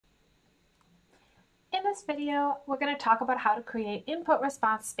this video, we're going to talk about how to create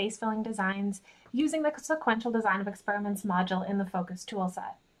input-response space-filling designs using the sequential design of experiments module in the FOQUS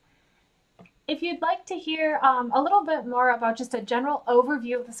toolset. If you'd like to hear a little bit more about just a general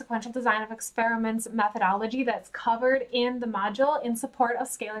overview of the sequential design of experiments methodology that's covered in the module in support of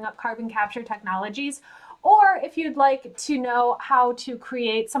scaling up carbon capture technologies, or if you'd like to know how to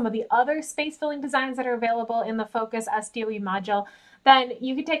create some of the other space-filling designs that are available in the FOQUS SDoE module, then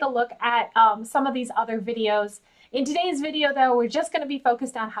you can take a look at some of these other videos. In today's video, though, we're just going to be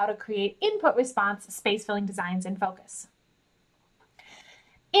focused on how to create input-response space-filling designs in FOQUS.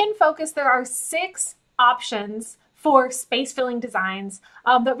 In FOQUS, there are 6 options for space-filling designs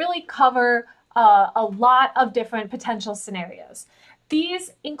that really cover a lot of different potential scenarios.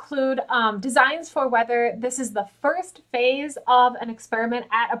 These include designs for whether this is the first phase of an experiment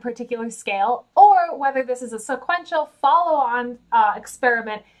at a particular scale, or whether this is a sequential follow-on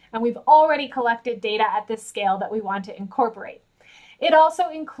experiment and we've already collected data at this scale that we want to incorporate. It also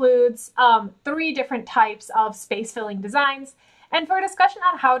includes 3 different types of space-filling designs. And for a discussion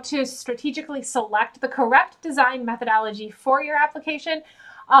on how to strategically select the correct design methodology for your application,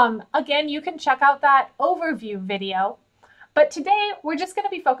 again, you can check out that overview video. But today, we're just going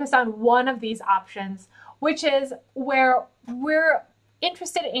to be focused on one of these options, which is where we're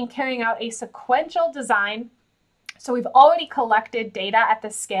interested in carrying out a sequential design. So we've already collected data at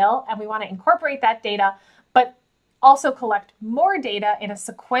this scale, and we want to incorporate that data, but also collect more data in a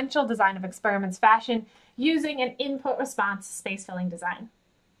sequential design of experiments fashion using an input-response space-filling design.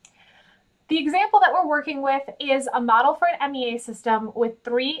 The example that we're working with is a model for an MEA system with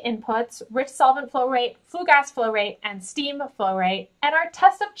 3 inputs: rich solvent flow rate, flue gas flow rate, and steam flow rate. And our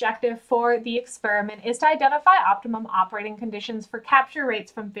test objective for the experiment is to identify optimum operating conditions for capture rates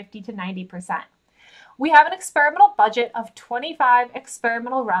from 50 to 90%. We have an experimental budget of 25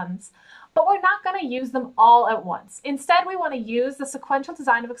 experimental runs, but we're not going to use them all at once. Instead, we want to use the sequential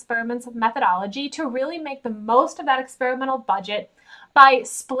design of experiments methodology to really make the most of that experimental budget by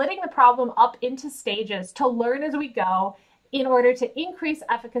splitting the problem up into stages to learn as we go in order to increase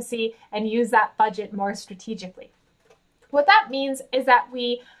efficacy and use that budget more strategically. What that means is that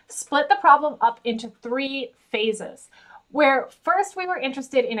we split the problem up into 3 phases, where first we were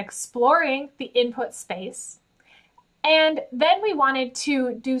interested in exploring the input space, and then we wanted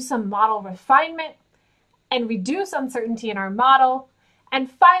to do some model refinement and reduce uncertainty in our model. And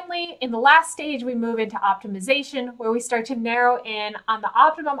finally, in the last stage, we move into optimization, where we start to narrow in on the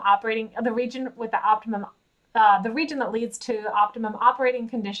optimum operating, the region with the optimum, the region that leads to optimum operating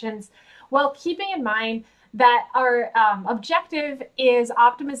conditions, while keeping in mind that our objective is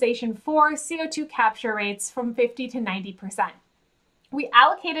optimization for CO2 capture rates from 50 to 90%. We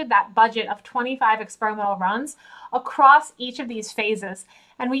allocated that budget of 25 experimental runs across each of these phases,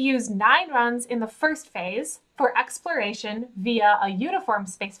 and we used 9 runs in the first phase for exploration via a uniform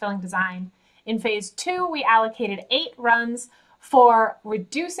space-filling design. In phase 2, we allocated 8 runs for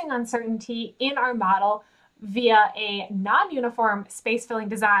reducing uncertainty in our model via a non-uniform space-filling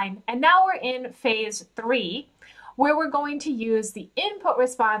design. And now we're in phase 3, where we're going to use the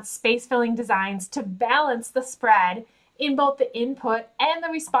input-response space-filling designs to balance the spread in both the input and the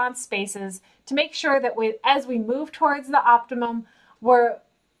response spaces to make sure that as we move towards the optimum, we're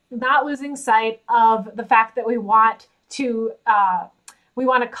not losing sight of the fact that we want to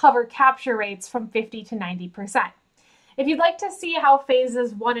cover capture rates from 50 to 90%. If you'd like to see how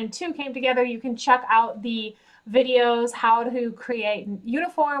phases 1 and 2 came together, you can check out the videos how to create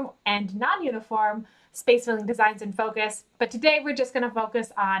uniform and non-uniform space-filling designs in FOQUS. But today we're just going to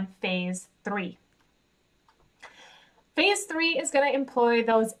focus on phase 3. Phase 3 is going to employ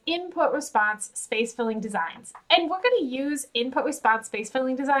those input-response space-filling designs. And we're going to use input-response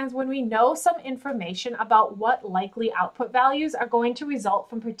space-filling designs when we know some information about what likely output values are going to result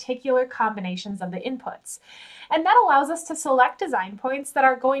from particular combinations of the inputs. And that allows us to select design points that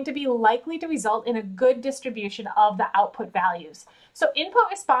are going to be likely to result in a good distribution of the output values. So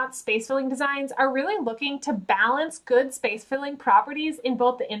input-response space-filling designs are really looking to balance good space-filling properties in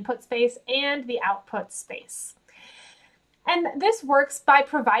both the input space and the output space. And this works by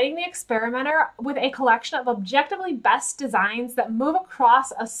providing the experimenter with a collection of objectively best designs that move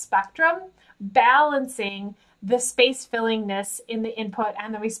across a spectrum, balancing the space-fillingness in the input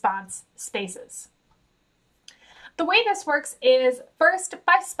and the response spaces. The way this works is first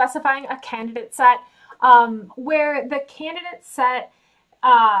by specifying a candidate set where the candidate set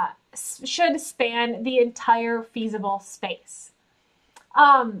should span the entire feasible space.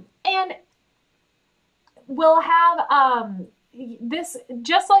 And we'll have this,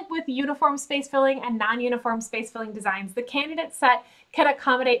 just like with uniform space filling and non-uniform space filling designs, the candidate set can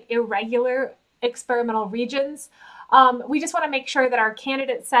accommodate irregular experimental regions. We just want to make sure that our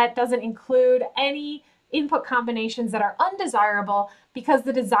candidate set doesn't include any input combinations that are undesirable, because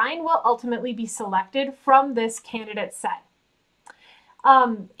the design will ultimately be selected from this candidate set.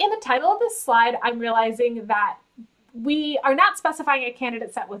 In the title of this slide, I'm realizing that we are not specifying a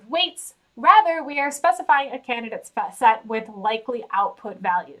candidate set with weights. Rather, we are specifying a candidate set with likely output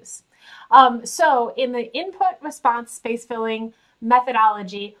values. So in the input response space filling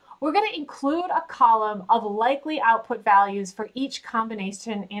methodology, we're going to include a column of likely output values for each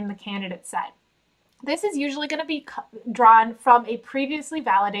combination in the candidate set. This is usually going to be drawn from a previously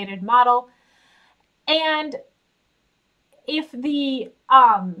validated model, and if the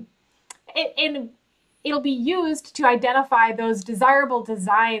it'll be used to identify those desirable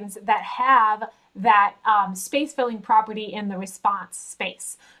designs that have that space filling property in the response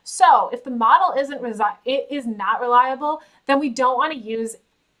space. So if the model is not reliable, then we don't want to use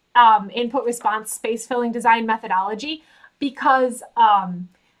input response space filling design methodology, because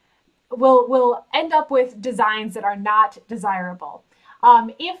we'll end up with designs that are not desirable.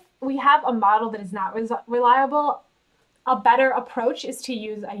 If we have a model that is not reliable, a better approach is to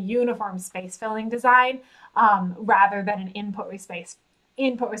use a uniform space filling design rather than an input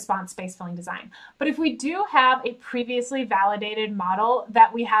response space filling design. But if we do have a previously validated model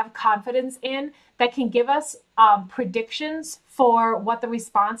that we have confidence in, that can give us predictions for what the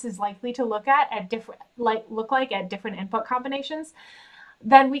response is likely to look like at different input combinations,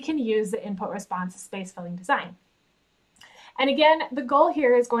 then we can use the input response space filling design. And again, the goal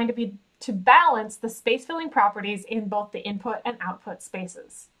here is going to be to balance the space filling properties in both the input and output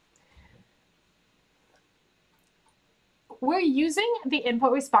spaces. We're using the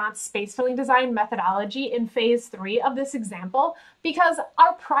input response space filling design methodology in phase 3 of this example because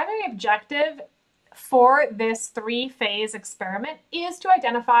our primary objective for this 3-phase experiment is to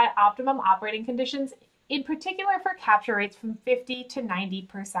identify optimum operating conditions, in particular for capture rates from 50 to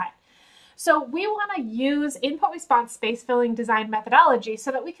 90%. So we want to use input response space filling design methodology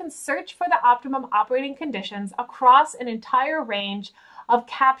so that we can search for the optimum operating conditions across an entire range of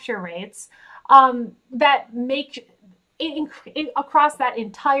capture rates that make across that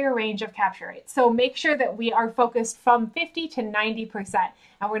entire range of capture rates. So make sure that we are focused from 50 to 90%,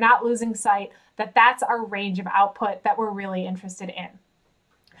 and we're not losing sight that that's our range of output that we're really interested in.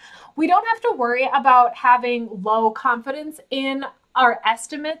 We don't have to worry about having low confidence in our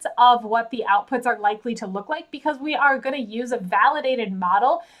estimates of what the outputs are likely to look like, because we are going to use a validated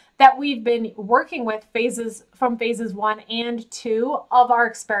model that we've been working with from phases 1 and 2 of our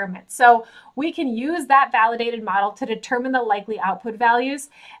experiment. So we can use that validated model to determine the likely output values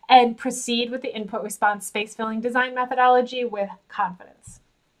and proceed with the input response space filling design methodology with confidence.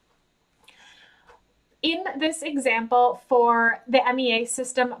 In this example for the MEA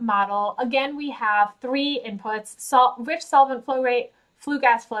system model, again, we have 3 inputs: rich solvent flow rate, flue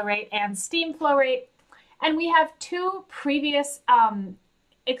gas flow rate, and steam flow rate. And we have 2 previous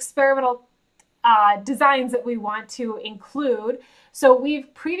experimental designs that we want to include. So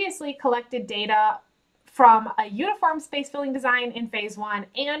we've previously collected data from a uniform space filling design in phase 1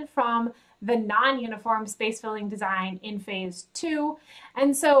 and from the non-uniform space filling design in phase 2.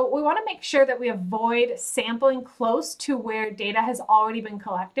 And so we want to make sure that we avoid sampling close to where data has already been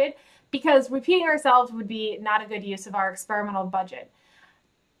collected, because repeating ourselves would be not a good use of our experimental budget.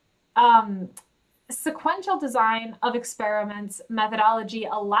 Sequential design of experiments methodology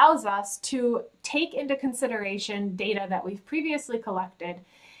allows us to take into consideration data that we've previously collected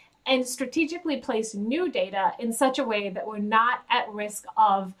and strategically place new data in such a way that we're not at risk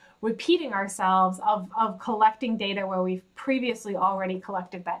of repeating ourselves, of collecting data where we've previously already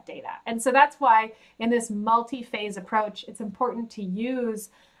collected that data. And so that's why in this multi-phase approach, it's important to use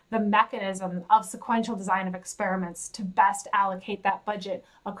the mechanism of sequential design of experiments to best allocate that budget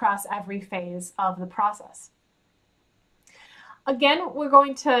across every phase of the process. Again, we're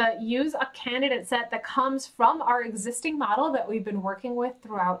going to use a candidate set that comes from our existing model that we've been working with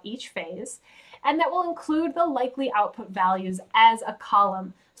throughout each phase, and that will include the likely output values as a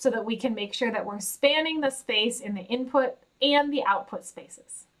column so that we can make sure that we're spanning the space in the input and the output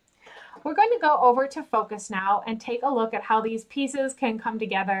spaces. We're going to go over to FOQUS now and take a look at how these pieces can come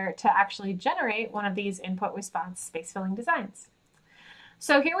together to actually generate one of these input response space filling designs.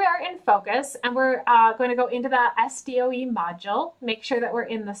 So here we are in FOQUS, and we're going to go into the SDoE module, make sure that we're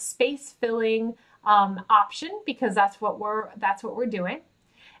in the space filling option, because that's what we're doing.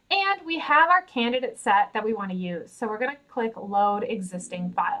 And we have our candidate set that we want to use. So we're going to click Load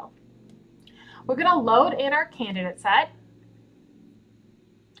Existing File. We're going to load in our candidate set.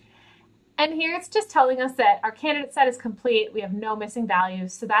 And here it's just telling us that our candidate set is complete. We have no missing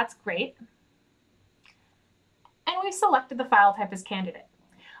values, so that's great. we've selected the file type as candidate.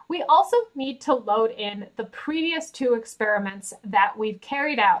 We also need to load in the previous 2 experiments that we've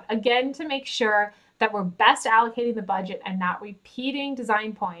carried out, again, to make sure that we're best allocating the budget and not repeating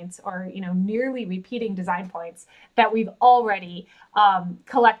design points or, nearly repeating design points that we've already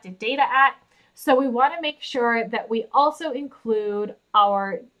collected data at. So we want to make sure that we also include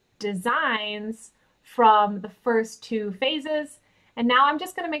our designs from the first 2 phases. And now I'm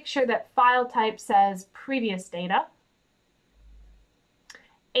just going to make sure that file type says previous data.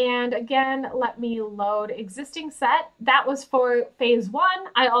 And again, let me load existing set. That was for phase 1.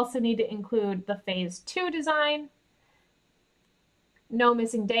 I also need to include the phase 2 design, no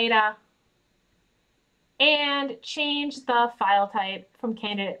missing data, and change the file type from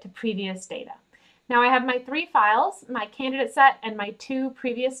candidate to previous data. Now I have my 3 files, my candidate set and my 2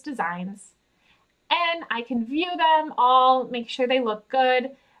 previous designs, and I can view them all, make sure they look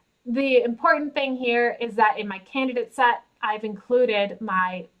good. The important thing here is that in my candidate set, I've included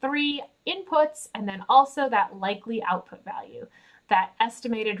my 3 inputs and then also that likely output value, that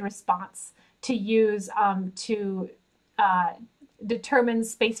estimated response to use to determine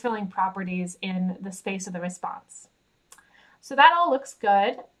space filling properties in the space of the response. So that all looks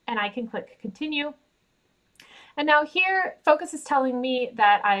good, and I can click continue. And now here, FOQUS is telling me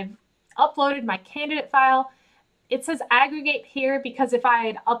that I've uploaded my candidate file. It says aggregate here because if I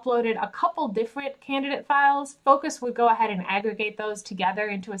had uploaded a couple different candidate files, FOQUS would go ahead and aggregate those together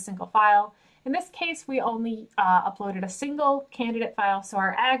into a single file. In this case, we only uploaded a single candidate file, so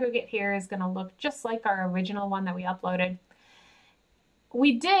our aggregate here is going to look just like our original one that we uploaded.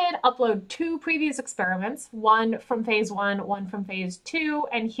 We did upload 2 previous experiments, one from phase 1, one from phase 2,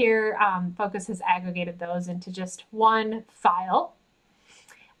 and here FOQUS has aggregated those into just one file.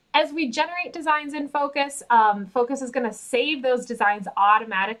 As we generate designs in FOQUS, FOQUS is going to save those designs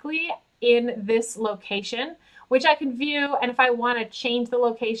automatically in this location, which I can view, and if I want to change the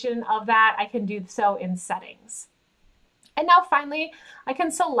location of that, I can do so in settings. And now finally, I can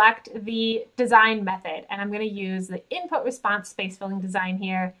select the design method, and I'm going to use the input response space filling design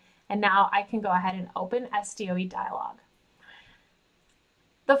here, and now I can go ahead and open SDoE dialog.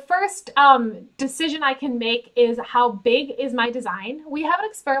 The first decision I can make is how big is my design. We have an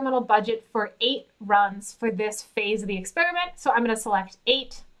experimental budget for 8 runs for this phase of the experiment, so I'm going to select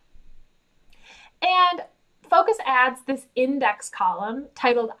 8. And FOQUS adds this index column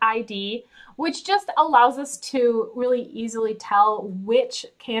titled ID, which just allows us to really easily tell which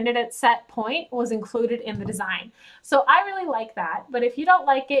candidate set point was included in the design. So I really like that, but if you don't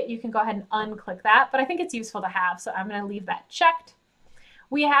like it, you can go ahead and unclick that, but I think it's useful to have, so I'm going to leave that checked.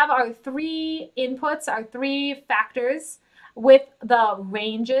 We have our 3 inputs, our 3 factors with the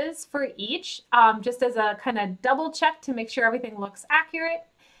ranges for each, just as a kind of double check to make sure everything looks accurate.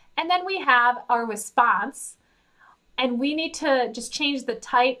 And then we have our response, and we need to just change the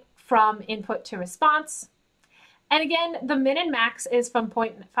type from input to response. And again, the min and max is from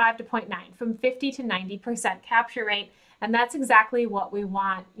 0.5 to 0.9, from 50 to 90% capture rate. And that's exactly what we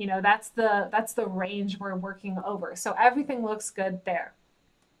want. That's the range we're working over. So everything looks good there.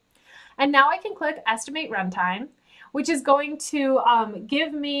 And now I can click Estimate Runtime, which is going to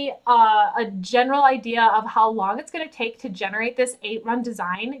give me a general idea of how long it's going to take to generate this 8-run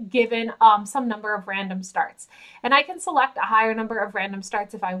design given some number of random starts. And I can select a higher number of random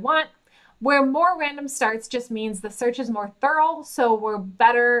starts if I want. Where more random starts just means the search is more thorough, so we're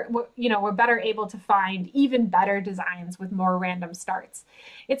better able to find even better designs with more random starts.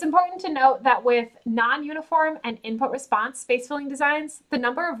 It's important to note that with non-uniform and input response space filling designs, the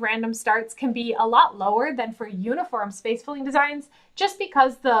number of random starts can be a lot lower than for uniform space filling designs, just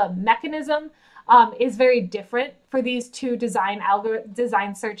because the mechanism is very different for these 2 design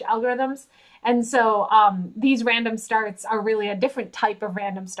search algorithms. And so these random starts are really a different type of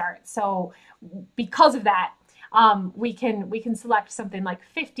random start. So because of that, we can select something like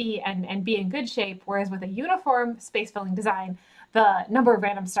 50 and be in good shape, whereas with a uniform space filling design, the number of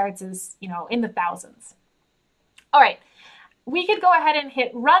random starts is in the thousands. All right, we could go ahead and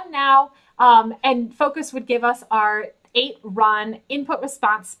hit run now, and FOQUS would give us our 8-run input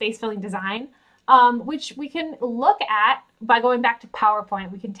response space filling design. Which we can look at by going back to PowerPoint.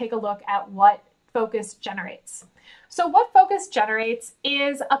 We can take a look at what FOQUS generates. So what FOQUS generates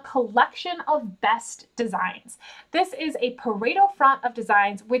is a collection of best designs. This is a Pareto front of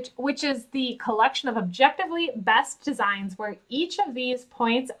designs, which is the collection of objectively best designs where each of these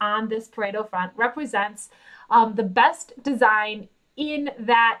points on this Pareto front represents the best design in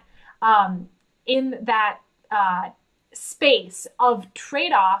that space of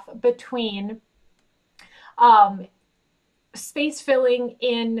trade-off between space filling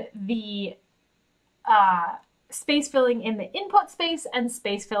in the space filling in the input space and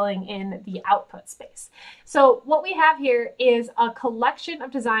space filling in the output space. So what we have here is a collection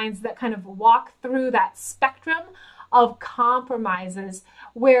of designs that kind of walk through that spectrum of compromises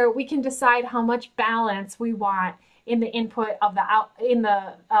where we can decide how much balance we want in the input of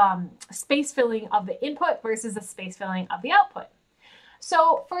the space filling of the input versus the space filling of the output.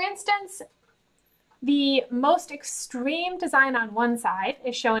 So for instance, the most extreme design on one side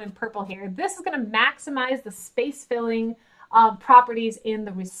is shown in purple here. This is going to maximize the space filling properties in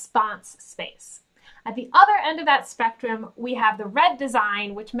the response space. At the other end of that spectrum, we have the red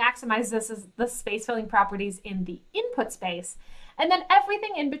design, which maximizes the space filling properties in the input space. And then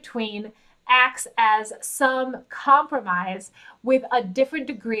everything in between acts as some compromise with a different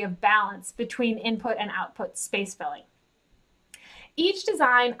degree of balance between input and output space filling. Each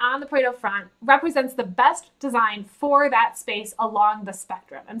design on the Pareto front represents the best design for that space along the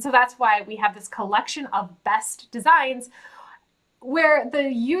spectrum. And so that's why we have this collection of best designs where the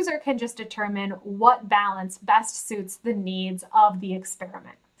user can just determine what balance best suits the needs of the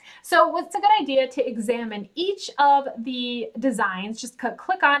experiment. So it's a good idea to examine each of the designs, just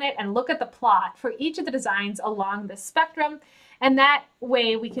click on it and look at the plot for each of the designs along the spectrum. And that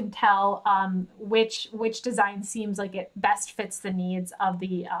way we can tell which design seems like it best fits the needs of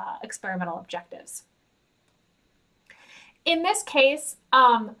the experimental objectives. In this case,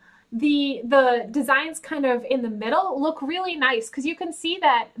 the designs kind of in the middle look really nice because you can see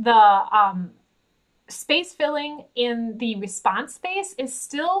that the space filling in the response space is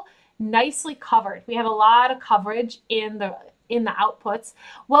still nicely covered. We have a lot of coverage in the outputs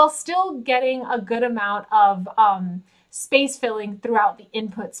while still getting a good amount of space filling throughout the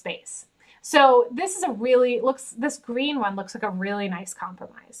input space. So this is this green one looks like a really nice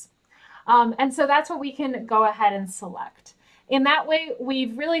compromise. And so that's what we can go ahead and select. In that way,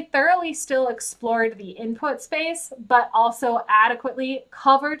 we've really thoroughly still explored the input space, but also adequately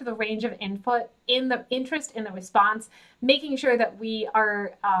covered the range of input in the interest in the response, making sure that we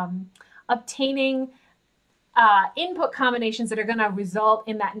are obtaining input combinations that are going to result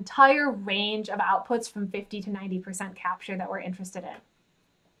in that entire range of outputs from 50 to 90% capture that we're interested in.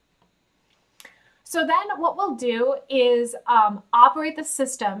 So then what we'll do is operate the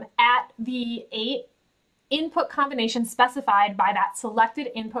system at the 8 input combinations specified by that selected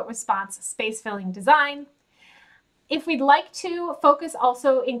input response space filling design. If we'd like to, FOQUS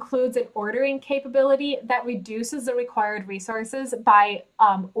also includes an ordering capability that reduces the required resources by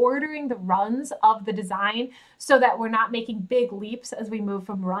ordering the runs of the design so that we're not making big leaps as we move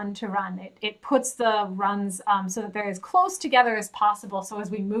from run to run. It puts the runs so that they're as close together as possible. So as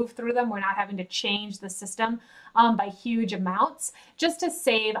we move through them, we're not having to change the system by huge amounts just to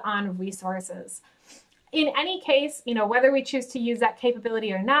save on resources. In any case, whether we choose to use that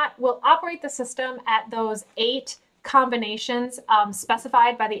capability or not, we'll operate the system at those 8 combinations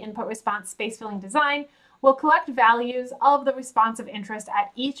specified by the input response space filling design. We'll collect values of the response of interest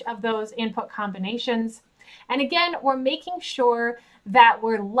at each of those input combinations. And again, we're making sure that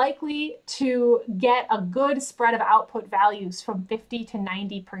we're likely to get a good spread of output values from 50 to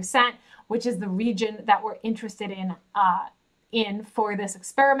 90%, which is the region that we're interested in for this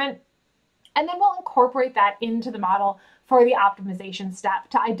experiment. And then we'll incorporate that into the model for the optimization step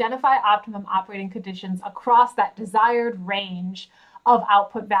to identify optimum operating conditions across that desired range of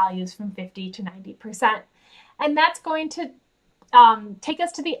output values from 50 to 90%. And that's going to take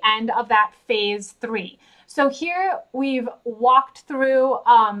us to the end of that phase 3. So here we've walked through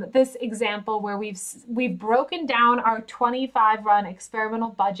this example where we've broken down our 25 run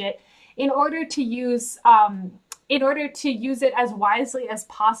experimental budget in order to use it as wisely as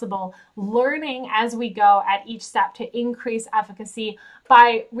possible, learning as we go at each step to increase efficacy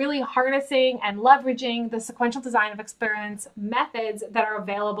by really harnessing and leveraging the sequential design of experiments methods that are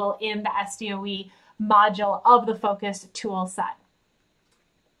available in the SDoE module of the FOQUS tool set.